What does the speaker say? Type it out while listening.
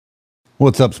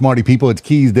What's up, smarty people? It's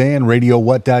KeysDAN,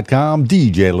 RadioWhat.com,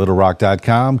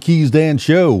 DJLittleRock.com, KeysDAN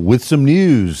Show with some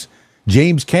news.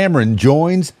 James Cameron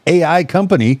joins AI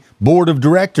company board of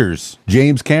directors.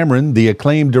 James Cameron, the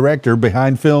acclaimed director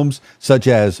behind films such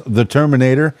as The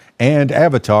Terminator and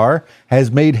Avatar,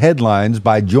 has made headlines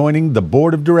by joining the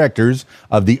board of directors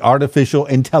of the artificial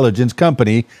intelligence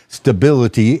company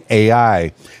Stability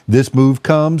AI. This move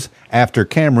comes after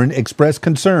Cameron expressed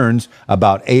concerns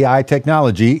about AI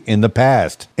technology in the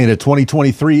past. In a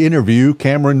 2023 interview,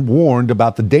 Cameron warned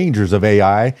about the dangers of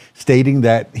AI, stating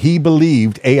that he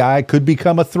believed AI could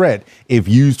become a threat if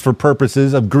used for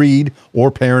purposes of greed or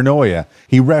paranoia.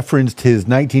 He referenced his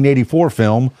 1984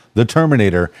 film, The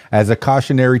Terminator, as a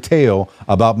cautionary tale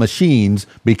about machines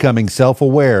becoming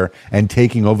self-aware and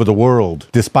taking over the world.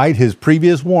 Despite his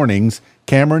previous warnings,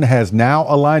 Cameron has now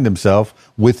aligned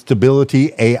himself with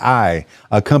Stability AI,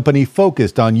 a company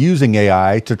focused on using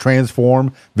AI to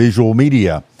transform visual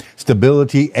media.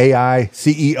 Stability AI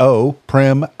CEO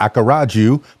Prem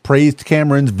Akkaraju praised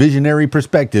Cameron's visionary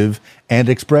perspective and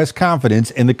expressed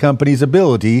confidence in the company's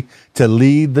ability to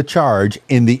lead the charge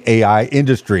in the AI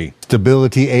industry.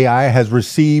 Stability AI has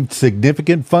received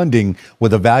significant funding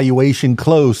with a valuation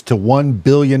close to $1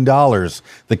 billion.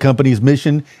 The company's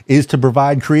mission is to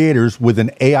provide creators with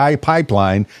an AI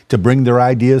pipeline to bring their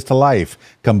ideas to life,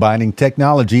 combining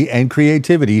technology and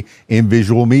creativity in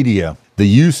visual media. The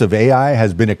use of AI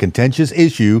has been a contentious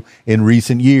issue in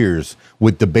recent years,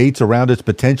 with debates around its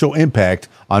potential impact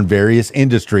on various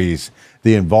industries.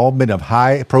 The involvement of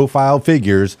high-profile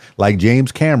figures like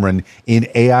James Cameron in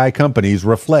AI companies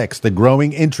reflects the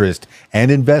growing interest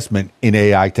and investment in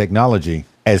AI technology.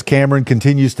 As Cameron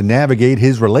continues to navigate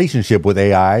his relationship with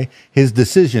AI, his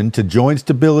decision to join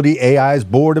Stability AI's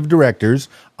board of directors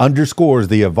underscores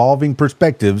the evolving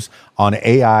perspectives on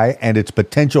AI and its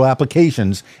potential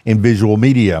applications in visual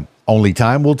media. Only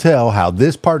time will tell how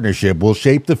this partnership will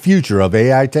shape the future of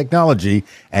AI technology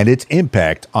and its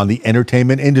impact on the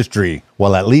entertainment industry.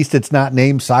 Well, at least it's not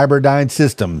named Cyberdyne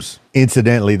Systems.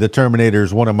 Incidentally, The Terminator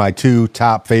is one of my two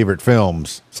top favorite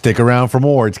films. Stick around for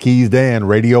more. It's KeysDAN,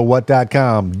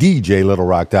 RadioWhat.com,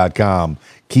 DJLittleRock.com.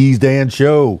 KeysDAN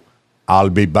Show. I'll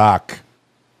be back.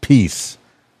 Peace.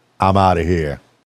 I'm out of here.